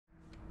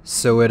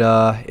So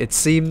it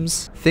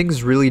seems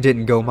things really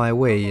didn't go my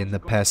way in the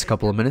past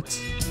couple of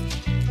minutes.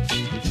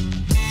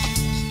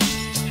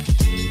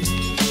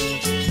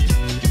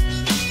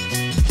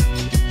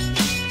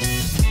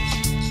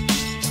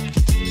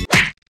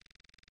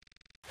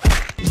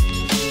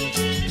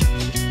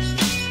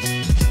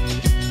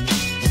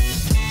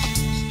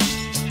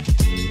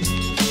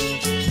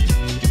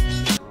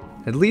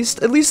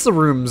 At least the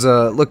room's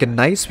looking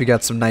nice. We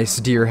got some nice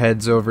deer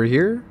heads over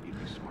here.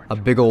 A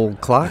big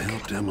old clock.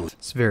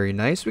 It's very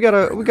nice. We got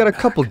a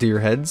couple deer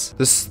heads.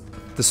 This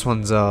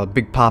one's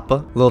Big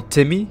Papa, little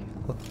Timmy,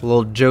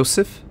 little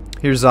Joseph.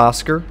 Here's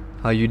Oscar.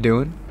 How you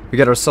doing? We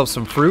got ourselves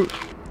some fruit.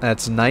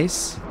 That's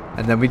nice.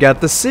 And then we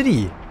got the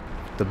city.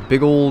 The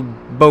big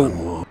old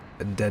boat.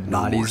 And dead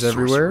bodies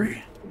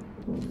everywhere.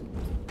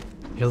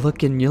 You're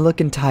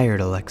looking tired,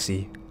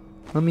 Alexi.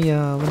 Let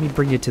me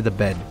bring you to the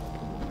bed.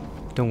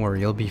 Don't worry,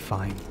 you'll be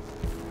fine.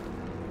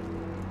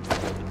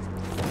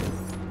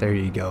 There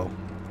you go.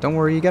 Don't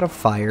worry, you got a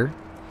fire.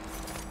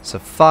 It's a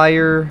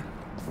fire.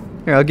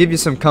 Here, I'll give you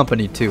some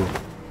company too.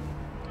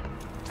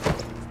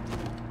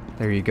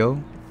 There you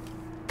go.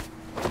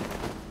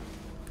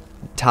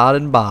 Todd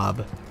and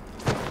Bob.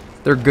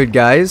 They're good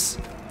guys.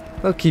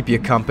 They'll keep you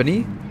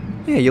company.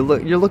 Yeah,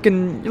 you're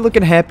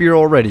looking happier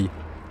already.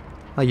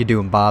 How you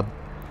doing, Bob?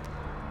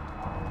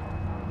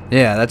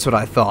 Yeah, that's what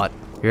I thought.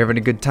 You're having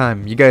a good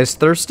time. You guys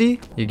thirsty?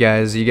 You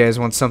guys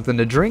want something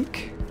to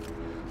drink?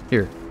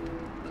 Here.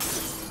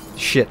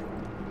 Shit.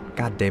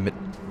 God damn it.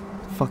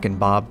 Fucking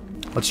Bob.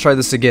 Let's try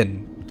this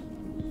again.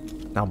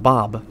 Now,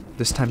 Bob,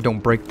 this time don't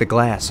break the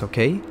glass,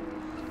 okay?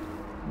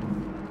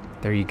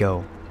 There you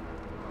go.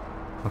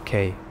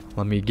 Okay,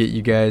 let me get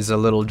you guys a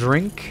little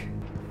drink.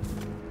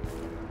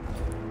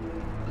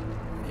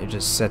 You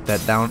just set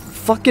that down.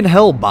 Fucking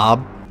hell,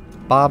 Bob.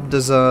 Bob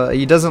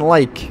he doesn't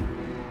like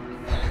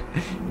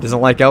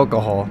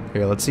alcohol.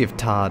 Here, let's see if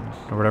Todd,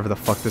 or whatever the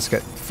fuck this guy,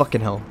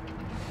 fucking hell.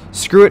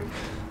 Screw it.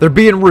 They're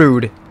being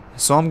rude.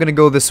 So I'm gonna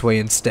go this way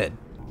instead.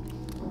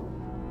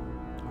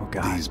 Oh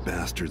god. These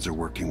bastards are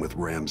working with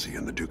Ramsey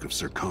and the Duke of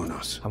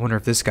Serkonos. I wonder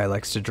if this guy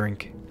likes to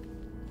drink.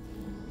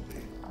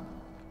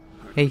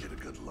 Hey. Get a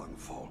good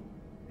lungful.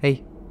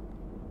 Hey.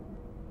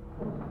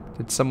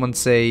 Did someone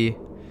say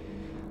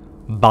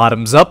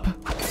bottoms up?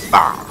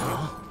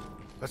 Ah!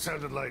 That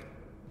sounded like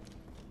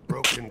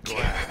broken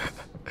glass.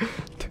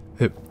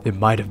 It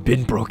might have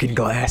been broken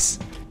glass.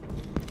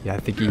 Yeah, I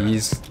think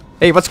he's...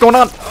 Hey, what's going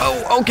on?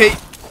 Oh, okay.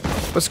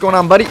 What's going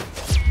on, buddy?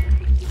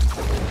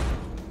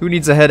 Who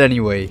needs a head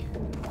anyway?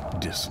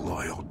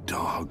 Disloyal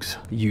dogs.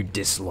 You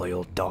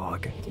disloyal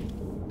dog.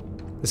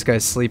 This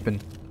guy's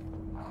sleeping.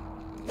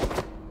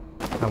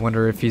 I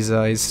wonder if he's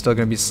still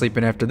gonna be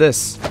sleeping after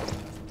this.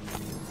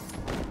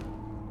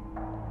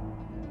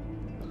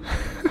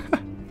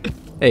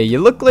 Hey, you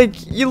look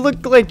like you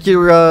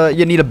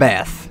need a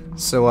bath.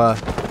 So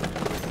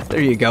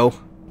there you go.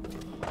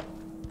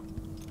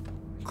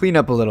 Clean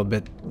up a little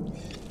bit.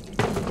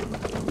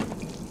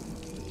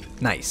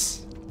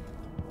 Nice.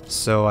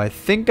 So I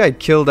think I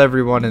killed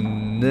everyone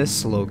in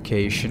this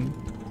location.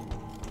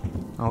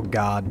 Oh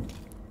god.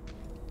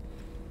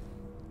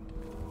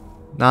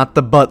 Not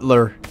the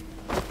butler.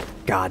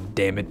 God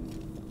damn it.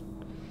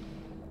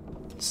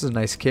 This is a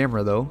nice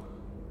camera though.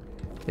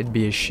 It'd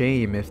be a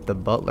shame if the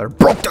butler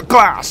broke the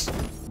glass.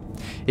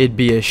 It'd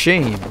be a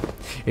shame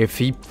if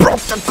he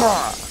broke the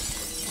glass.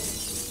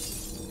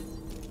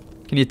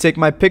 Can you take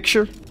my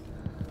picture?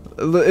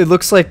 It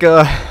looks like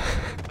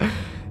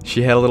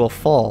she had a little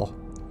fall.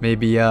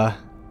 Maybe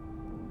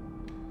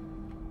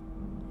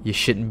you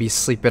shouldn't be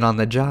sleeping on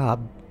the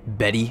job,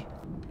 Betty.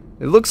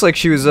 It looks like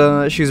she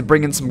was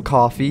bringing some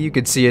coffee. You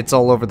could see it's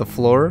all over the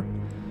floor.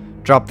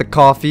 Dropped the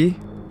coffee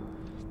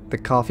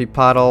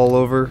pot all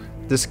over.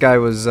 This guy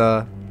was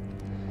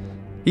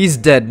he's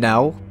dead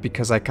now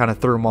because I kind of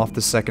threw him off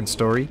the second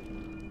story.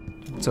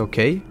 It's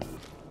okay.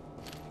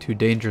 Too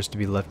dangerous to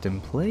be left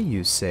in play,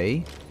 you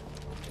say?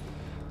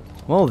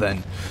 Well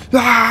then.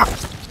 Ah!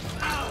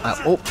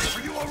 Oh.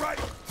 Are you all right?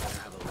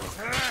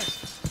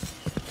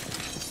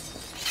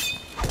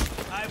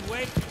 I'm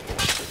waiting.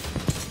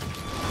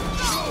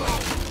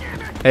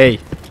 Hey.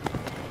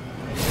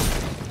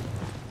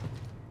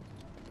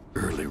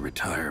 Early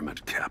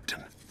retirement,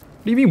 Captain.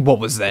 What do you mean, what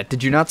was that?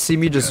 Did you not see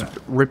me just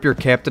rip your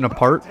captain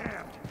apart?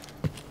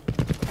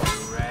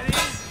 Ready?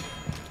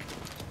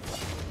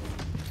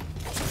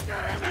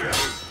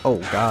 Oh,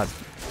 God.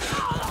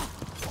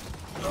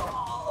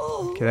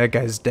 Okay, that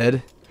guy's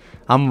dead.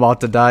 I'm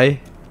about to die.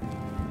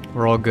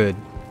 We're all good.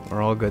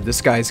 We're all good.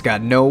 This guy's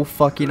got no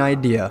fucking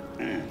idea.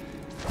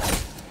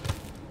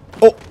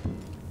 Oh!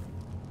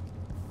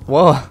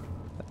 Whoa.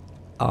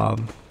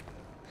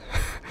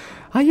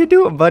 How you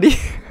doing, buddy?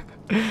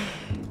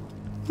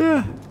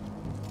 Yeah.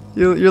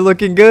 You're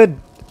looking good.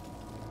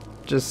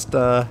 Just,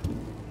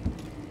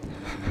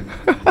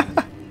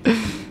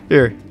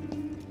 Here.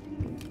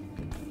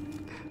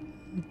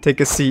 Take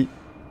a seat.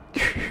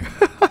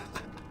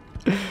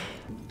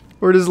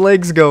 Where'd his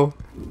legs go?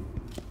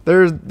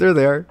 There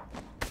they are.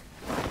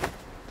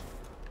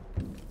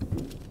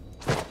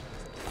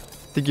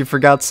 think you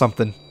forgot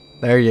something.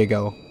 There you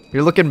go.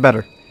 You're looking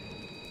better.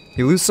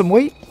 You lose some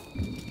weight?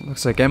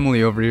 Looks like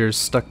Emily over here is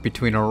stuck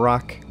between a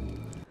rock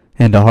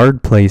and a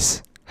hard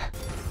place.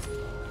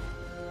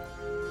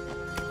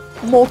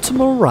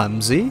 Mortimer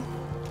Ramsey?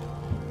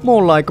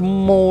 More like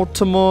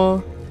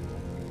Mortimer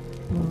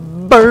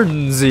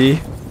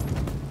Burnsy.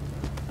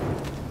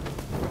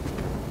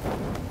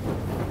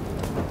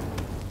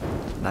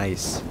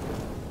 Nice.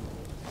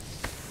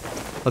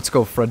 Let's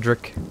go,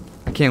 Frederick.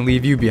 I can't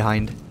leave you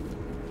behind.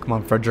 Come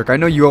on, Frederick. I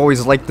know you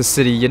always liked the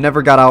city. You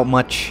never got out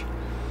much.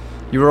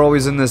 You were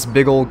always in this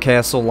big old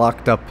castle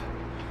locked up.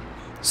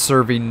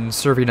 Serving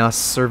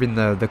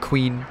the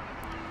queen.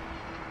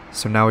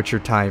 So now it's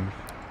your time.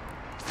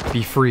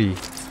 Be free.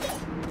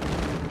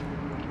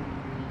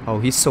 Oh,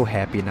 he's so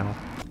happy now.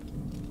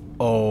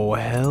 Oh,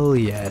 hell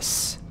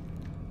yes.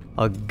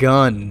 A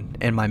gun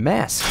and my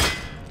mask.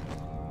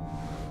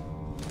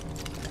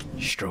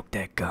 Stroke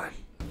that gun.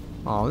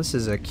 Oh, this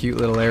is a cute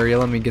little area.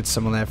 Let me get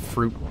some of that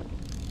fruit.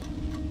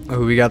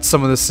 Oh, we got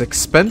some of this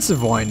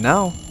expensive wine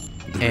now.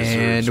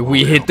 And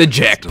we hit the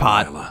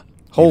jackpot.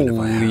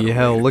 Holy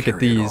hell, look at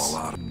these.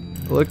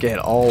 Look at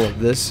all of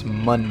this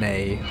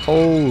money.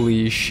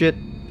 Holy shit.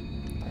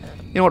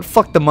 You know what?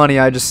 Fuck the money.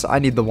 I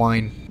need the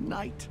wine.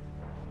 Night.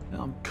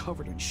 Now I'm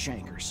covered in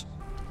shankers.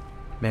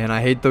 Man,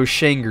 I hate those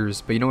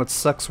shangers. But you know what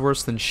sucks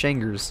worse than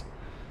shangers?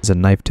 Is a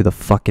knife to the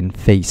fucking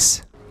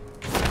face.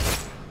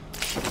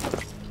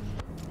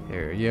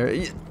 Here,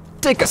 you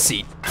take a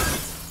seat.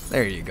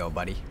 There you go,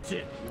 buddy.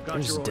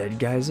 There's dead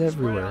guys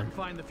everywhere.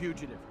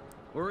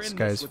 This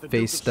guy's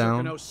face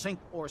down. Sink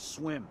or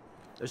swim.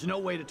 There's no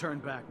way to turn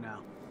back now.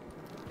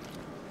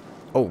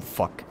 Oh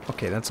fuck.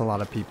 Okay, that's a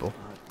lot of people.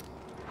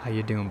 How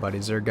you doing, buddy?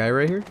 Is there a guy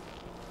right here?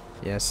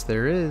 Yes,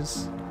 there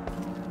is.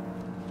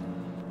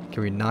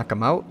 Can we knock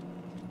him out?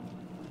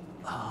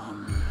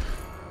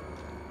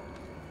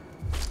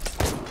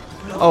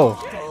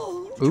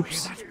 Oh.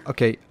 Oops.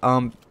 Okay,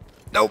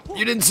 nope,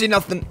 you didn't see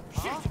nothing.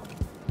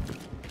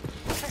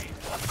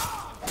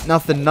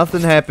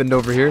 Nothing happened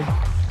over here.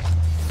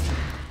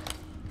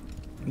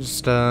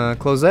 Just,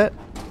 close that.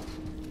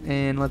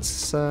 And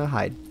let's,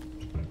 hide.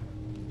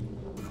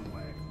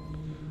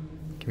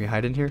 Can we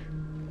hide in here?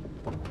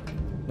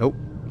 Nope.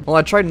 Well,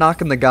 I tried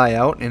knocking the guy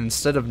out, and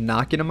instead of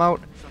knocking him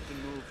out,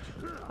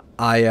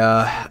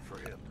 I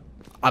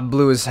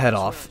blew his head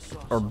off.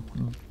 Or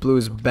blew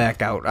his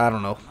back out. I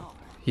don't know.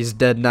 He's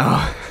dead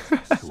now.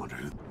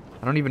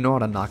 I don't even know how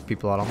to knock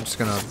people out. I'm just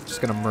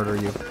gonna murder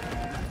you.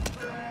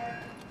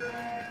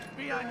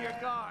 Be on your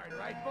guard,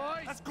 right,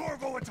 boys? That's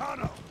Corvo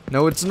Atano.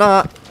 No, it's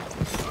not.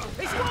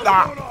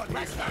 Ah.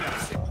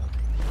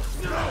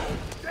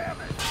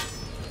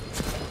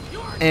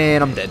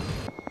 And I'm dead.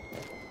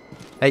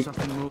 Hey.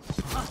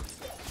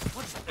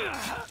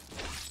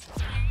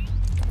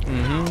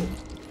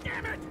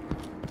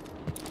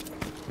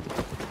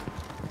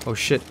 Oh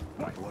shit.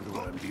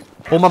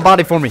 Hold my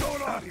body for me.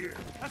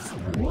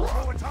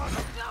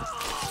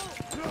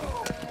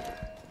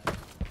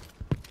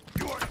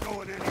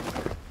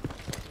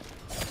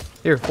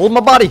 Here, hold my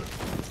body.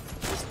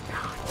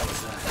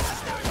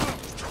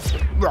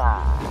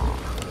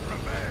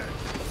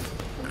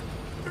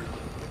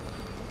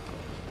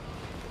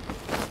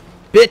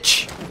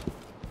 Bitch.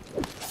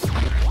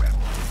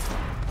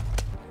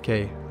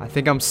 Okay, I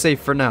think I'm safe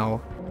for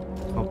now.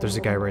 Oh, there's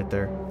a guy right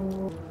there.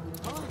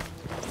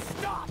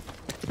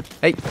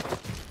 Hey.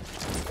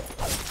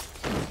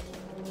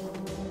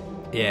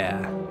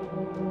 Yeah.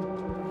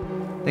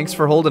 Thanks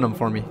for holding him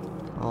for me.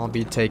 I'll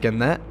be taking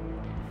that.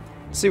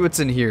 See what's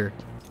in here.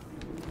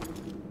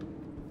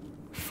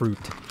 Fruit.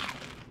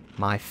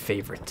 My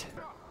favorite.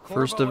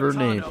 First of her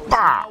name.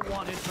 Bah!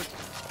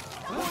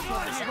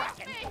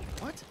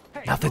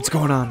 Nothing's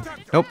going on.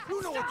 Nope.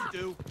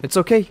 It's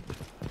okay.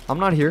 I'm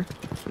not here.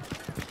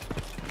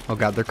 Oh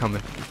god, they're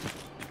coming.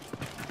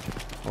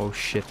 Oh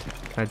shit.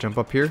 Can I jump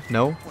up here?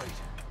 No.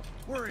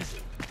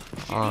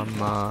 I'm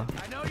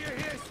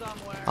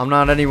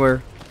not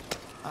anywhere.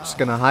 Just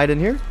gonna hide in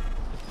here.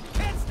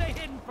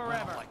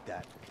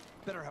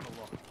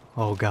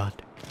 Oh god.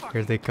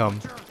 Here they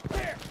come.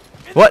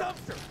 What?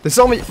 They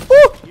saw me.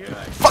 Woo!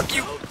 Fuck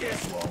you.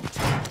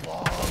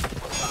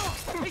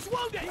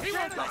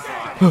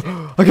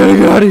 I gotta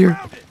get out of here.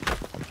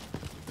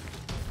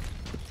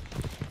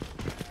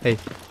 Hey.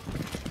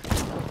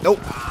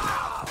 Nope.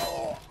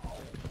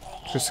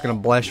 Just gonna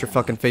blast your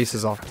fucking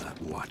faces off.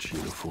 That watch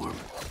uniform.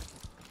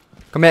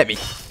 Come at me.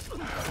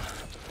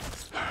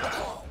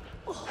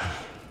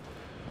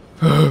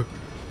 Oh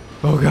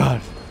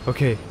god.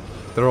 Okay.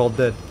 They're all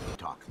dead.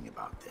 Talking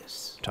about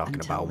this. Talking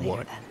Until about later,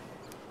 what? then.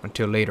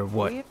 Until later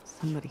what?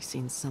 Somebody's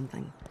seen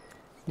something.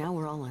 Now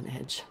we're all on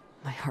edge.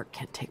 My heart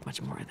can't take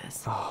much more of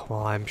this. Oh,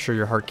 well, I'm sure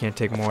your heart can't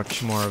take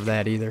much more of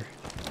that either.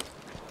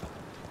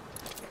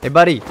 Hey,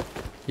 buddy.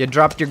 You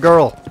dropped your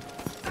girl.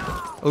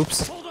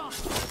 Oops. Hold on.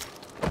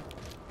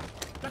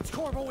 That's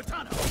Corvo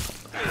Atano.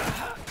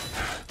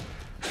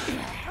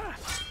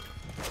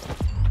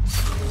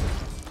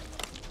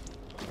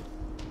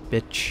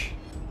 Bitch.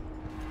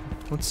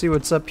 Let's see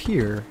what's up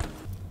here.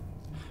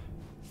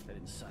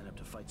 sign up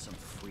to fight some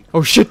freak.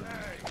 Oh shit!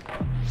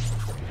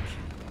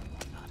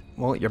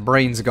 Well, your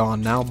brain's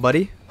gone now,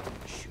 buddy.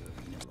 Sure,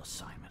 middle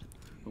assignment.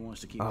 Who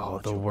wants to keep Oh,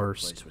 watch the over a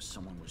worst. place where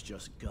someone was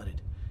just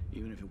gutted,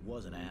 even if it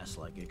was an ass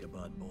like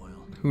Ichabod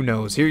Boyle. Who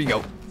knows? Here you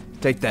go.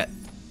 Take that.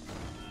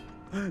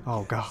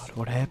 Oh god,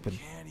 what happened?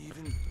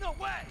 No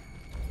way!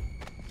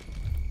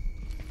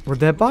 Where'd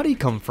that body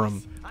come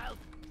from?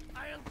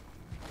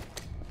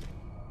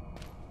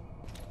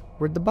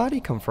 Where'd the body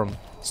come from?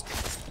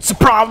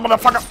 Surprise,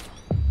 motherfucker!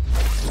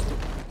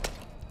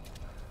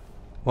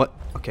 What?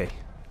 Okay.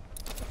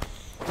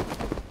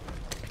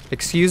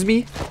 Excuse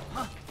me?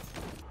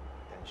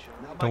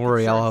 Don't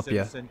worry, I'll help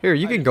you. Here,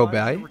 you can go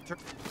by.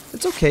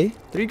 It's okay.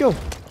 There you go.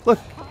 Look.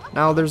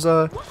 Now there's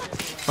a...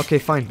 Okay,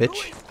 fine,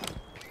 bitch.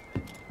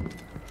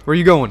 Where are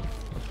you going?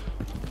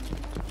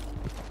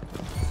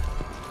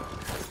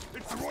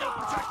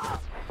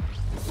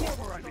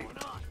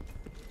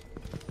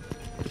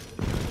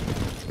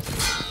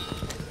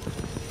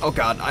 Oh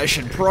god, I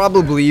should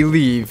probably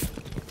leave.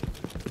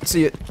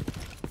 See it.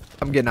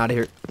 I'm getting out of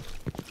here.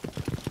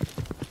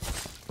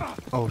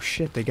 Oh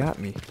shit, they got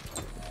me.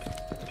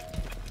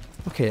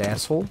 Okay,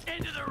 asshole.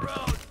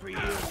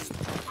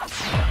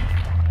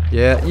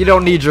 Yeah, you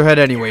don't need your head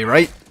anyway,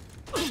 right?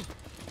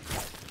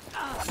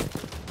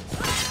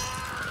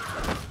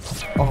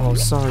 Oh,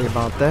 sorry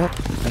about that.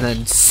 And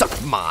then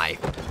suck my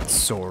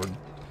sword.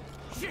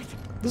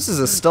 This is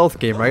a stealth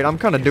game, right? I'm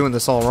kind of doing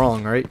this all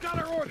wrong, right? Got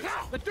our orders.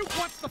 The Duke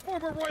wants the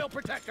former royal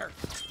protector.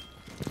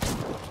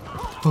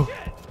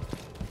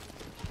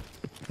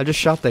 I just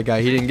shot that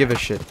guy. He didn't give a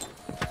shit.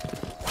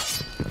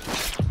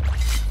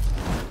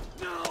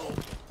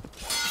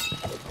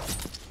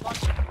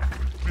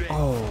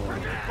 Oh,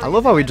 I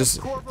love how he just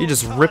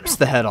rips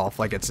the head off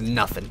like it's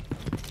nothing.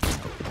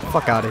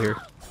 Fuck out of here.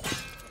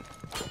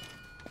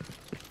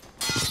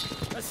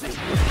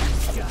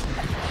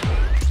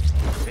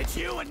 It's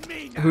you and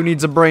me now. Who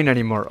needs a brain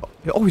anymore?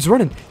 Oh, he's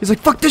running. He's like,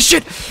 fuck this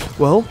shit.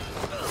 Well,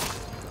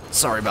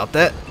 sorry about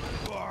that.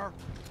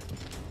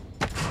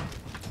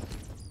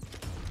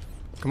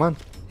 Come on,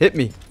 hit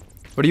me.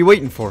 What are you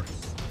waiting for?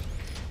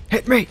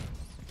 Hit me.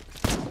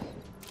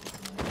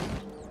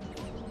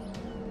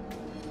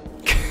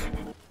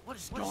 What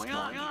is going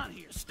on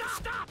here?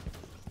 Stop!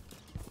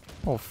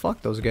 Oh,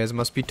 fuck, those guys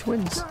must be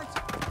twins.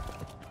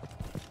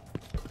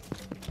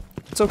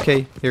 It's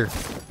okay. Here.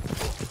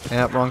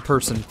 Yeah, wrong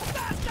person.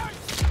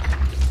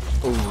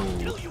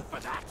 Ooh.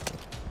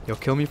 You'll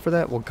kill me for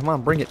that? Well, come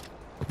on, bring it.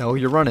 No,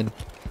 you're running.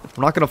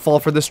 I'm not gonna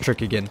fall for this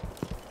trick again.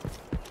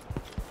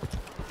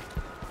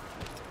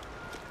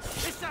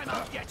 This time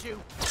I'll get you.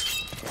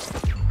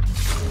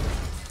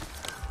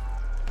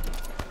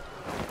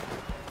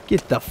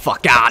 Get the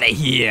fuck out of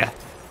here.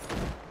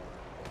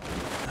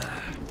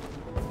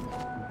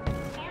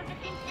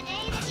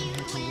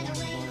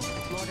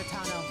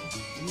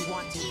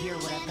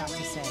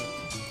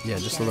 Yeah,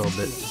 just a little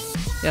bit.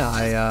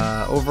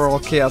 Yeah, overall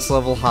chaos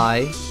level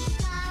high.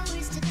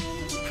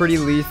 Pretty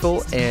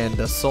lethal and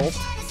assault.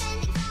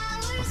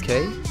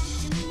 Okay.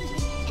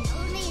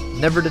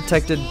 Never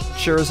detected,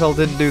 sure as hell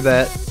didn't do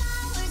that.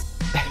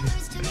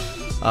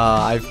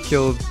 I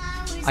killed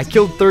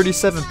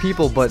 37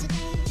 people, but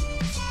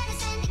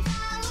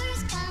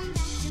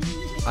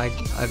I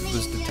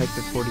was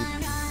detected 40.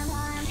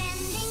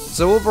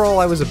 So overall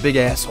I was a big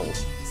asshole.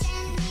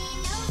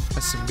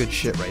 That's some good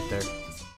shit right there.